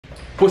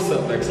What's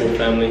up, XO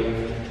family?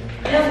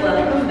 And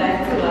welcome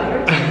back to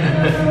our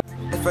channel.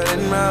 If I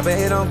didn't rob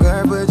it on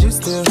girl, would you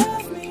still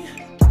love me?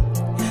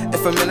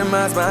 If I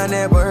minimize my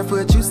net worth,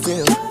 would you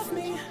still love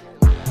me?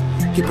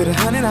 Keep it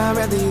 100, I'd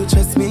rather you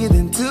trust me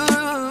than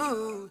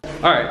two.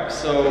 Alright,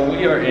 so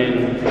we are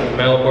in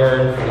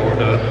Melbourne,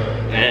 Florida,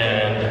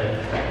 and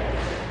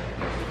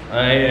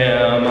I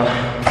am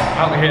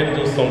out here to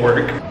do some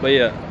work. But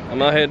yeah,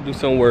 I'm out here to do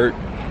some work.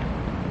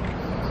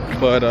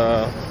 But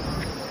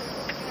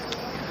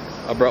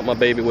I brought my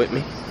baby with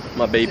me.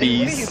 My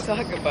babies. What are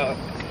you talking about?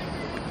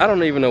 I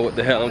don't even know what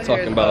the hell I'm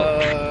talking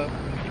about.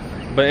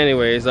 But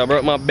anyways, I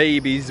brought my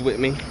babies with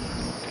me.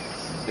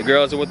 The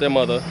girls are with their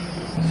mother.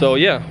 So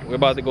yeah, we're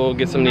about to go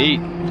get something to eat.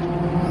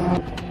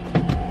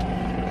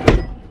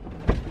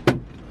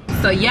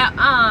 So yeah,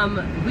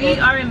 we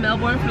are in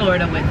Melbourne,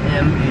 Florida with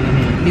him.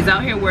 He's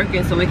out here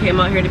working, so we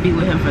came out here to be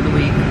with him for the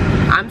week.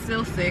 I'm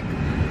still sick.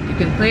 You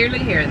can clearly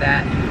hear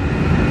that.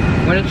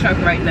 We're in a truck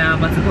right now,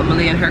 about to put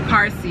Malia in her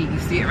car seat. You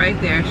see it right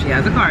there. She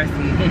has a car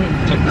seat.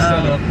 Check the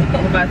setup.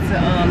 We're about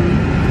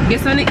to get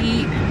something to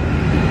eat.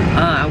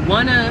 I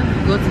wanna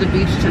go to the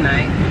beach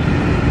tonight.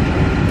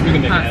 We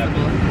can make Possible.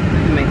 it happen. We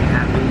can make it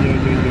happen.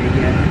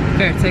 Yeah.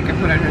 Caretaker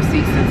put her in her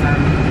seat since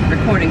I'm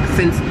recording,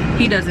 since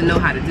he doesn't know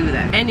how to do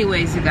that.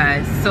 Anyways, you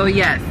guys, so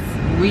yes,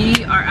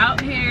 we are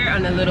out here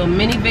on a little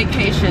mini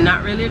vacation.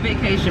 Not really a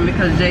vacation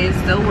because Jay is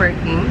still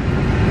working.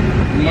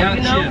 We out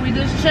you know, chill. we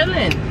just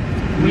chilling.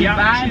 We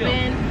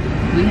vibing.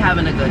 We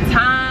having a good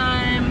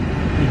time.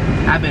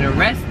 I've been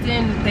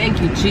resting. Thank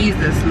you,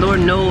 Jesus.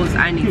 Lord knows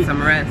I need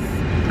some rest.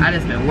 I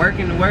just been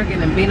working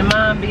and being a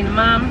mom. It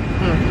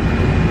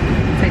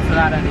takes a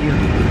lot out of you.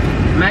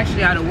 I'm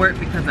actually out of work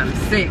because I'm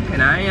sick,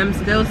 and I am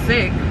still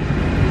sick.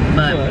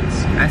 But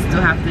I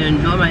still have to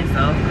enjoy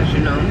myself because,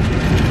 you know,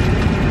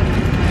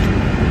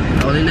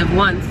 I only live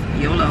once.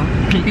 YOLO.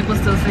 People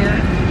still say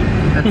that?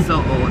 That's so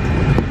old.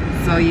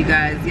 So you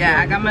guys, yeah,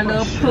 I got my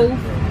little poof.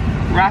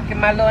 Rocking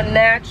my little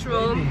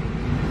natural.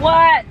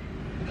 What?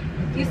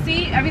 You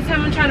see, every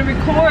time I'm trying to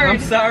record. I'm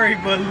sorry,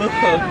 but look.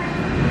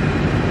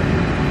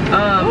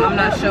 I'm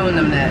not showing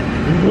them that.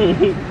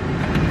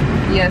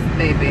 Yes,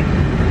 baby.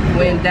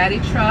 We're in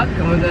Daddy truck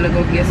and we're gonna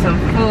go get some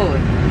food.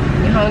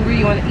 You hungry?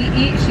 You wanna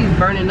eat? She's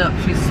burning up.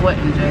 She's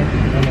sweating, Jay.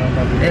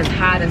 It's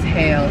hot as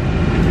hell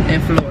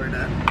in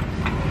Florida.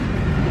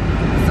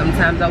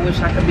 Sometimes I wish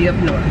I could be up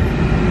north.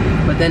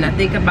 But then I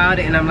think about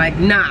it and I'm like,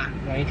 nah.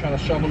 I ain't trying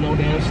to shovel no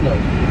damn snow.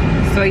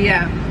 So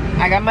yeah,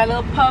 I got my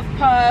little puff,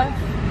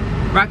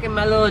 rocking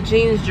my little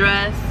jeans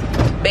dress.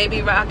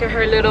 Baby rocking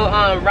her little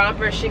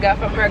romper she got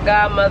from her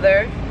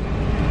godmother.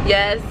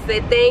 Yes,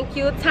 say thank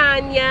you,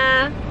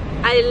 Tanya.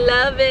 I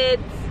love it.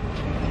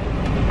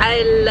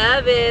 I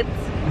love it.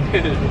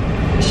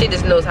 She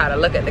just knows how to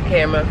look at the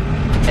camera.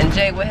 And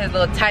Jay with his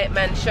little tight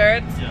man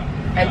shirt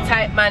and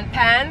tight man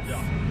pants.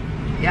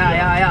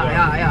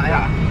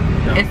 Yeah.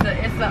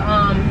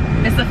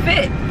 It's a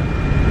fit.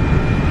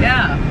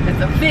 Yeah,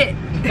 it's a fit.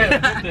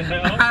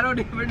 I don't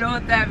even know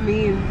what that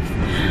means.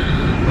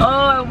 Oh,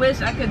 I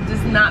wish I could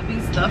just not be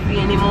stuffy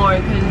anymore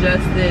and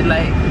congested.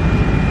 Like,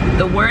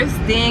 the worst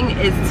thing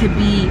is to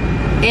be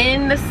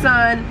in the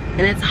sun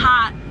and it's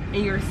hot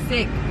and you're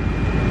sick.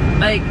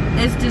 Like,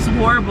 it's just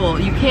horrible.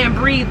 You can't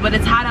breathe, but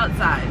it's hot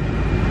outside.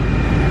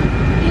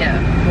 Yeah,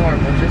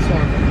 horrible, just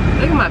horrible.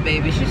 Look at my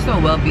baby, she's so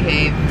well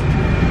behaved.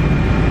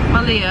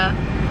 Malia.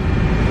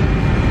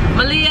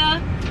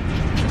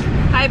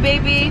 Hi,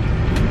 baby.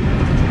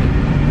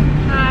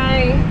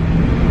 Hi.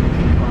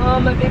 Oh,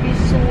 my baby's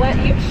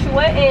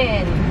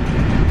sweating.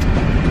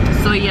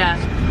 So yeah,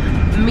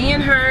 me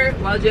and her,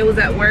 while Jay was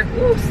at work,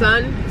 ooh,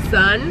 son.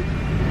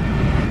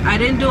 I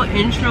didn't do an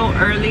intro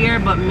earlier,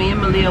 but me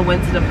and Malia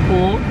went to the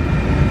pool.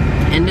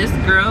 And this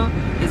girl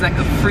is like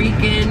a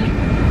freaking,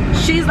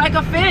 she's like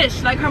a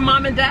fish, like her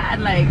mom and dad.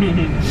 Like,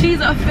 she's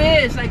a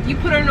fish. Like, you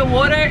put her in the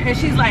water and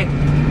she's like,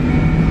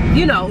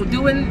 you know,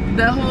 doing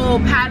the whole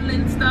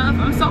paddling stuff.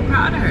 I'm so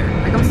proud of her.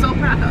 Like, I'm so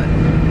proud.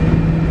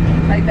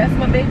 Like, that's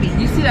my baby.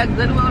 You see that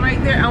Goodwill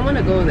right there? I want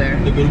to go there.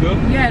 The Goodwill?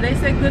 Yeah, they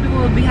say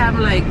Goodwill will be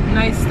having like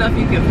nice stuff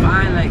you can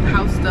find, like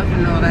house stuff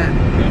and all that.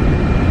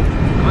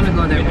 I want to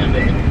go there one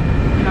day.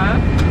 Huh?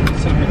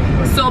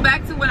 So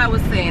back to what I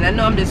was saying. I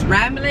know I'm just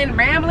rambling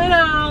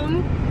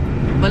on,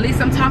 but at least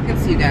I'm talking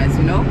to you guys,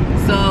 you know?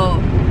 So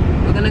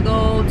we're gonna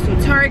go to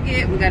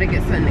Target. We gotta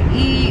get something to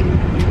eat,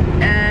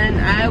 and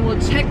I will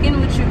check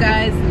in with you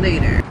guys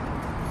later.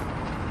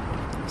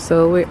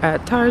 So we're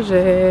at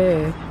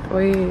Target.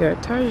 We are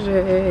at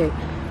Target.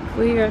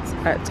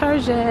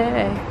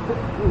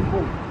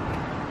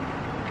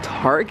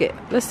 Target.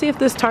 Let's see if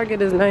this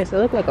Target is nice. It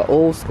looks like an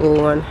old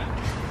school one.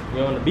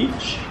 We're on the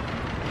beach.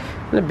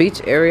 In the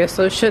beach area,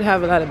 so it should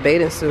have a lot of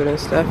bathing suit and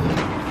stuff.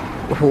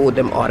 Oh,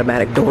 them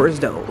automatic doors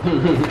though.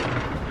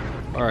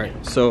 Alright,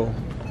 so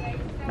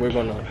we're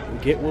gonna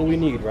get what we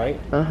need, right?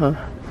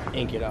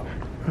 And get out.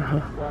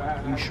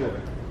 You sure?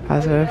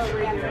 Positive.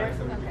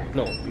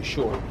 No, you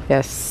sure?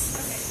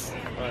 Yes.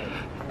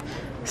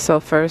 So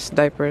first,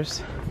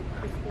 diapers.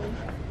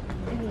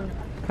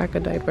 Pack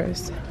of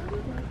diapers.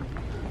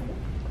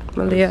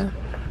 Malia.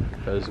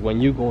 Because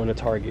when you go into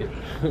Target,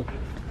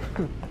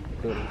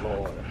 good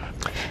Lord.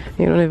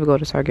 You don't even go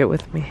to Target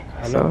with me.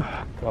 I know.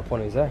 My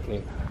point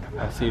exactly.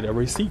 I see the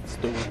receipts,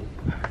 dude.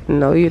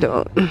 No, you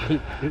don't.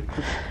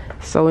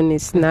 So we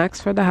need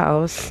snacks for the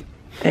house,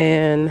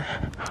 and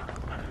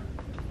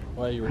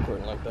why are you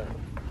recording like that?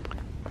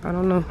 I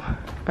don't know.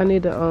 I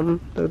need the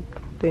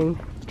thing.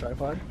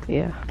 Tripod?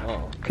 Yeah.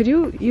 Oh. Could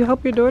you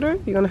help your daughter?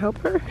 You gonna help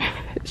her?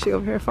 She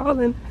over here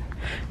falling.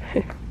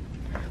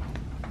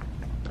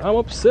 I'm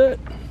upset.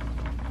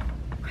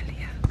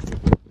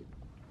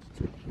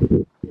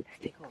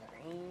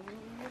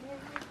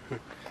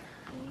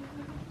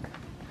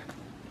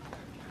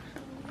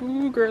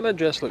 Ooh, girl, that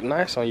dress look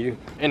nice on you.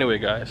 Anyway,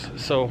 guys,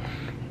 so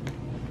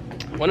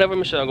whenever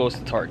Michelle goes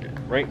to Target,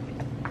 right?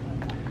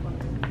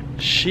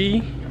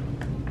 She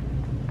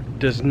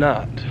does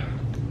not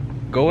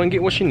go and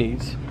get what she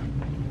needs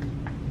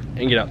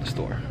and get out the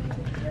store.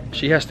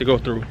 She has to go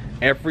through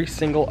every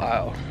single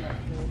aisle.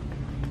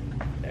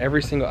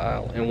 Every single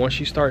aisle. And once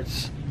she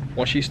starts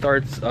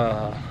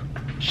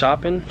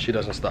shopping, she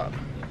doesn't stop.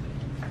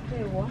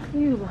 Hey, why are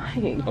you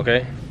lying?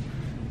 Okay?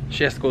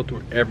 She has to go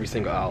through every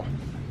single aisle.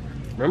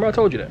 Remember I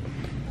told you that?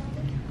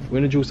 We're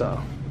in the juice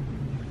aisle.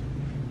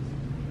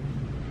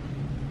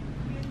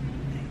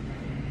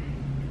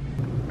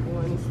 You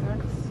want any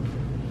snacks?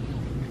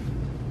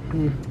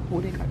 Oh,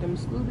 they got them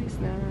Scooby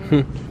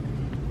snacks.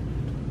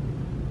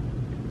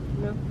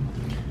 No.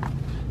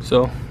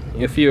 So,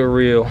 if you're a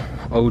real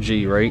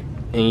OG, right?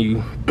 And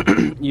you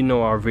you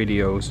know our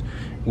videos,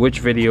 which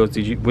video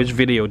did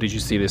you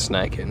see this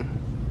snack in?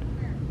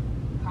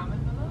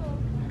 Comment below.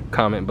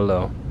 Comment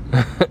below.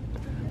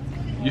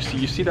 You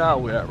see the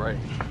aisle we're at, right?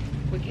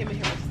 We came in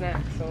here with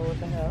snacks, so what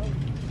the hell?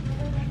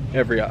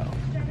 Every aisle.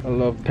 I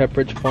love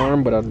Pepperidge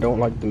Farm, but I don't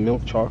like the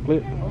milk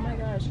chocolate. Oh my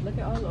gosh, look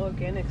at all the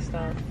organic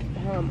stuff.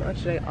 How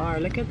much they are.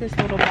 Look at this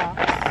little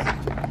box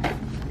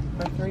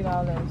for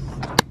 $3.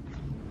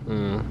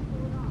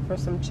 For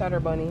some cheddar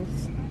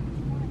bunnies.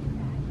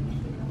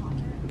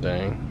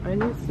 Dang. I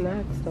need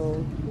snacks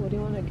though. What do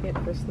you want to get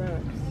for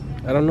snacks?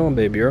 I don't know,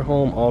 baby. You're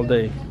home all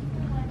day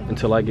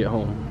until I get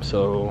home,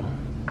 so.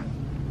 I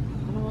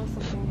don't want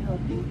something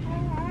healthy.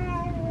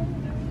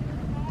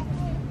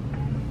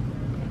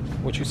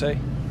 What you say?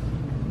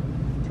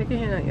 Take your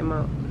hand out your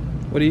mouth.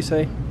 What do you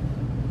say?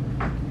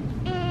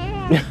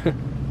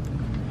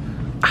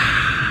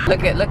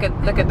 Look at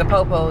the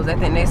popos. I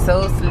think they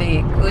so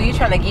sleek. Who you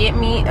trying to get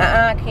me?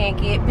 Can't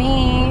get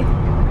me.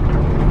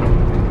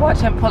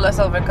 Watch him pull us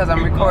over because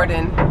I'm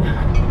recording.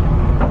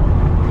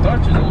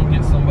 Thought you was gonna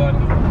get somebody.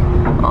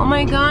 Oh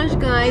my gosh,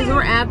 guys,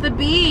 we're at the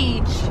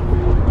beach.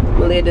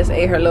 Malia just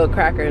ate her little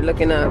cracker,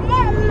 looking up.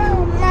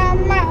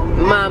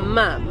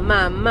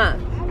 Mama.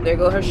 There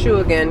go her shoe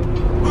again.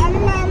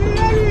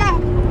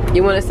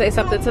 You want to say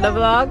something to the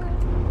vlog?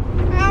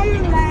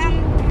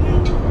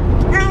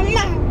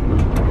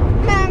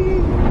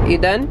 You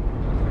done?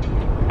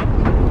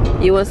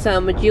 You want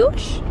some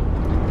juice?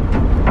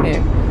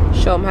 Here,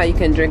 show them how you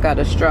can drink out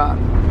of straw.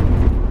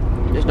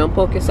 Just don't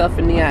poke yourself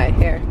in the eye.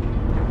 Here.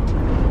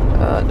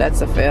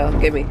 That's a fail.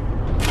 Give me.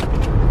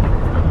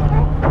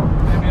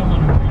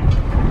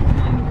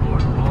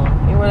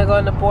 You want to go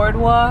on the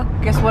boardwalk?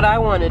 Guess what I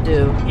want to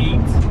do?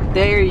 Eat.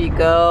 There you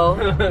go.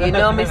 You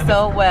know me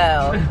so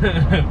well.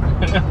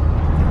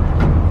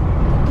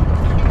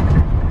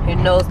 He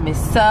knows me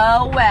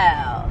so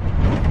well.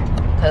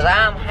 Cause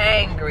I'm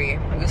hangry.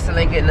 We still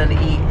ain't getting nothing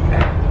to eat.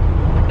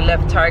 We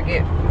left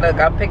Target. Look,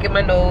 I'm picking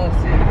my nose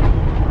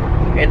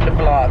in the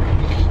vlog.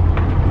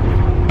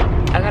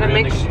 I gotta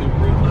make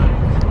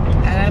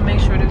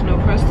sure there's no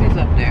crusties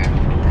up there.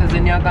 Cause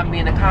then y'all gonna be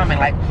in the comment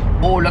like,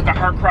 oh, look at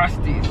her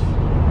crusties.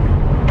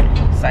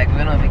 It's like,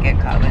 we don't even get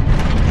comments.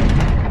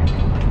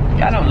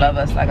 Y'all don't love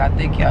us like I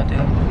think y'all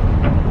do.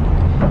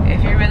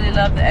 If you really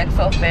love the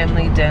XO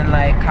family, then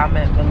like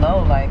comment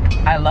below like,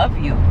 I love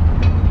you.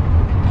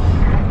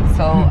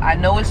 So I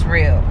know it's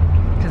real.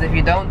 Because if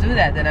you don't do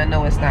that, then I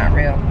know it's not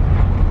real.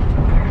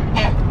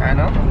 I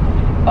know.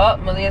 Oh,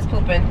 Malia's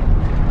pooping.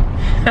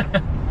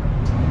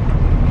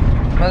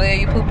 Malia,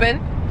 you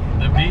pooping?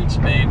 The beach,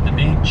 babe, the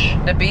beach.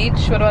 The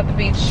beach? What about the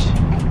beach?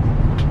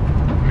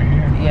 Over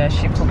here. Yeah,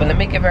 she pooping. Let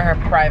me give her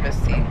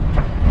privacy.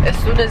 As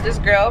soon as this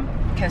girl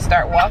can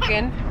start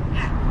walking.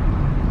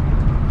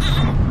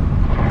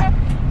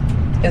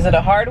 Is it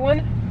a hard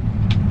one?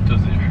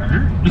 Does it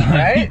hurt?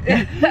 Right?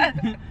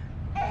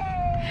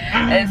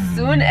 As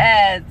soon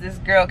as this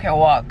girl can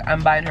walk,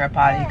 I'm buying her a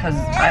potty because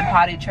I'm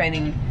potty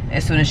training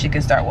as soon as she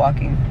can start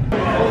walking.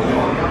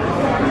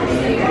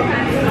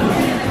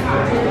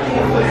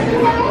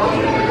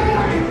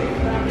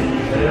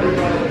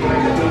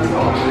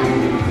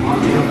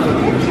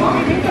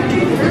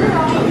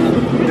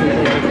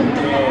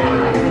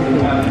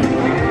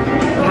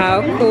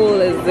 How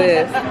cool is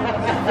this?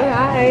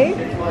 Hi.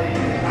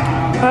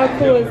 How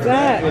cool is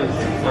that?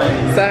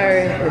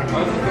 Sorry.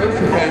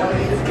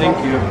 Thank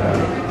you.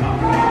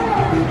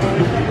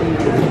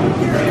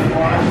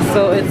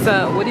 So it's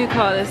a, what do you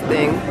call this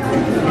thing?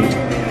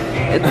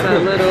 It's a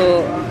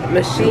little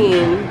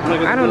machine.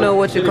 I don't know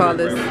what you call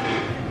this.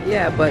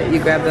 Yeah, but you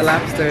grab the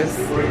lobsters.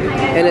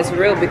 And it's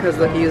real because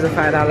look, you use a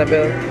 $5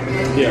 bill.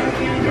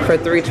 Yeah. For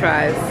 3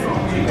 tries.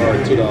 Or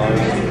 $2.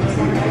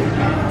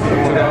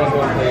 $2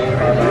 one thing,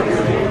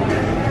 $5.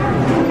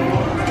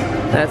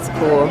 That's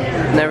cool.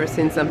 Never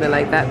seen something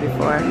like that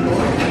before.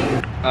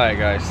 Alright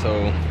guys,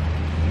 so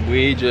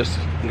we just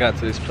got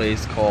to this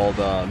place called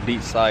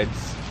Beachside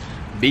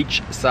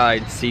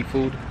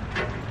Seafood.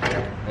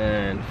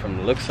 And from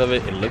the looks of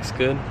it, it looks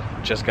good.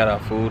 Just got our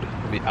food.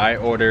 I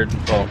ordered,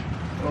 well,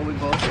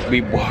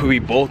 we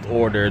both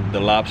ordered the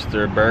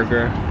lobster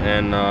burger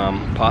and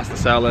pasta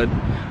salad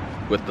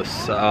with the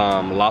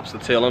lobster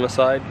tail on the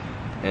side,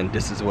 and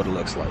this is what it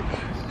looks like.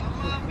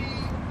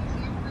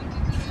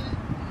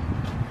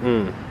 I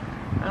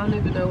don't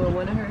even know where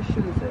one of her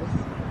shoes is.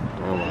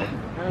 Oh my.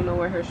 I don't know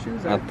where her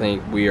shoes are. I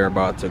think we are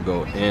about to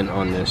go in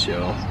on this,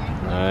 yo.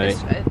 Alright.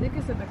 I think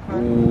it's in the car.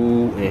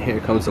 Ooh, and here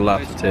comes the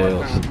lobster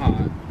tails.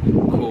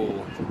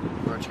 Cool.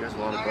 Brought you guys a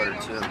lot of butter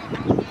too.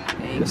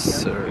 Yes,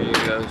 sir. Here you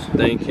guys.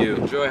 Thank you.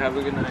 Enjoy. Have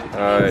a good night.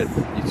 Alright,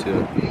 you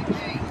too.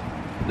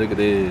 Look at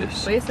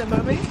this. What you said,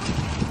 mommy?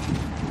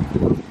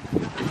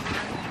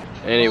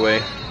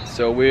 Anyway,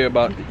 so we're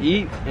about to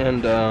eat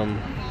and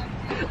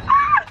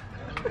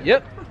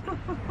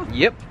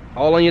yep,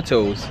 all on your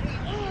toes.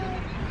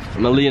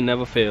 Malia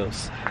never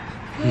fails.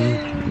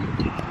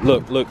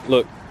 Look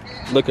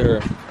at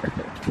her.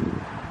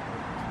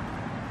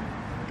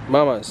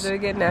 Mamas. Did I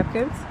get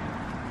napkins?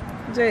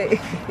 Jay.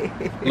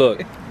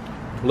 Look.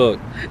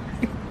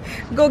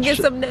 Go get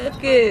some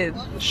napkins.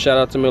 Shout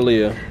out to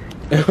Malia.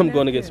 I'm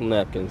going to get some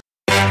napkins.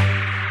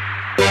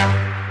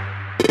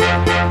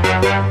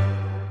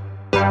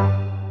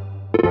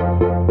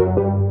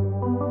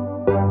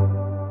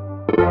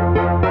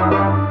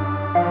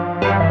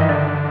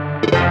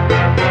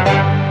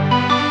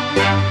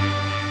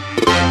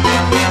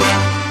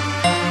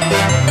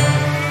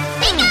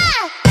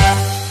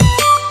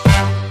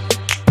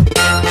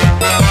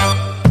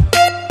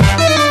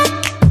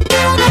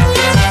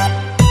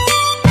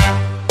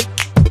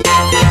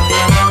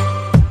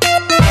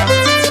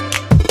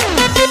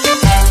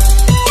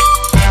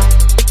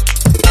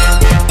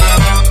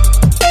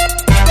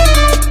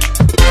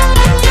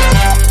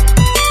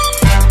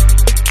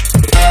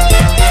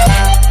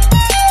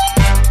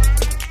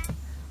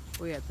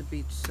 We're at the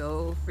beach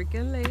so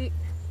freaking late.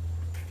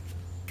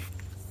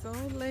 So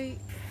late.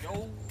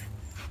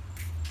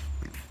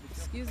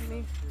 Excuse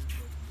me.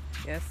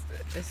 Yes,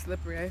 it's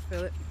slippery, I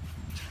feel it.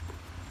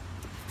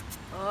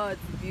 Oh,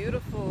 it's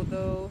beautiful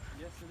though.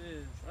 Yes, it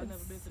is. I've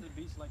never been to the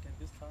beach like at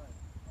this time.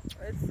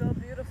 It's so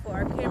beautiful.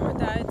 Our camera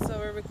died, so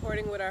we're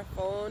recording with our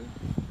phone.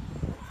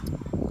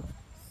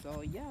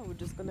 So yeah, we're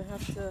just gonna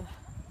have to.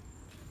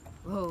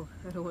 Whoa,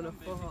 I don't want to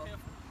fall.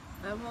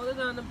 I'm holding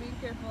on. I'm being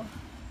careful.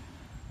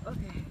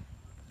 Okay.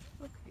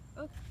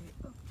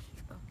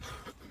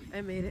 I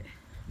made it.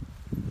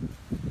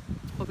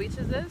 What beach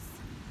is this?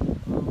 I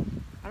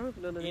don't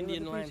even know the name of the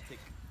beach. Indialantic.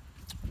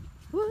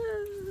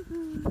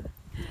 Woo!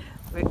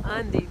 We're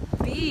on the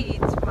beach,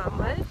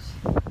 mama.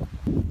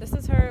 This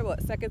is her,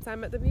 what, second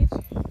time at the beach?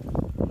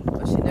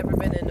 Well, she's never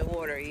been in the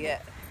water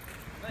yet.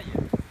 Not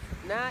yet.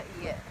 Not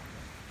yet.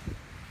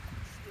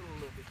 Still a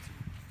little bit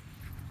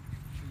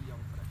too young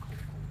for that cold.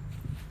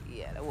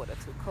 Yeah, the water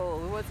too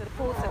cold. We went to the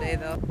pool today,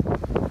 though.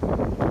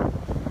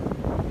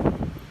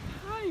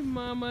 Hi,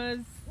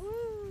 mamas.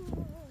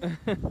 Put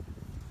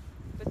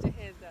your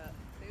hands up.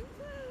 Say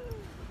woo.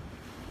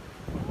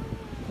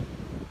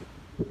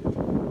 Oh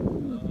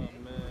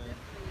man.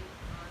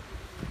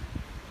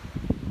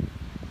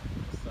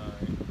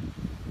 Sorry.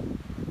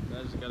 I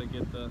just gotta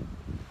get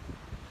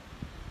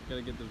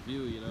the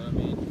view, you know what I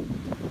mean?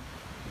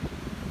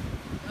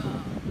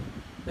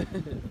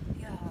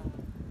 Yeah.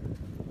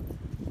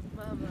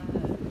 Mama.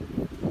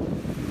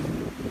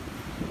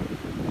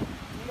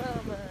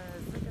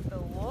 Mamas, look at the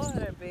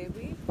water,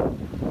 baby.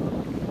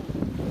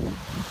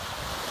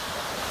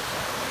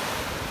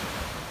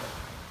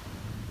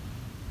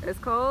 It's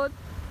cold?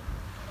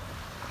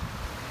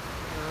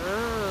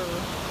 Oh.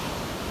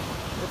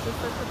 This is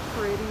such a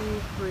pretty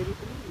beach.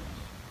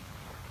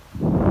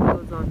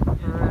 Goes on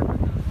forever.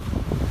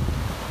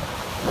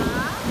 I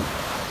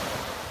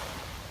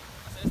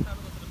said it's time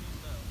to go to the beach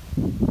now.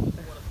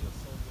 The water feels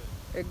so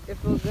good. It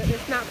feels good.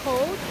 It's not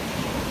cold?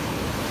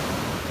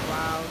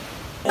 Wow.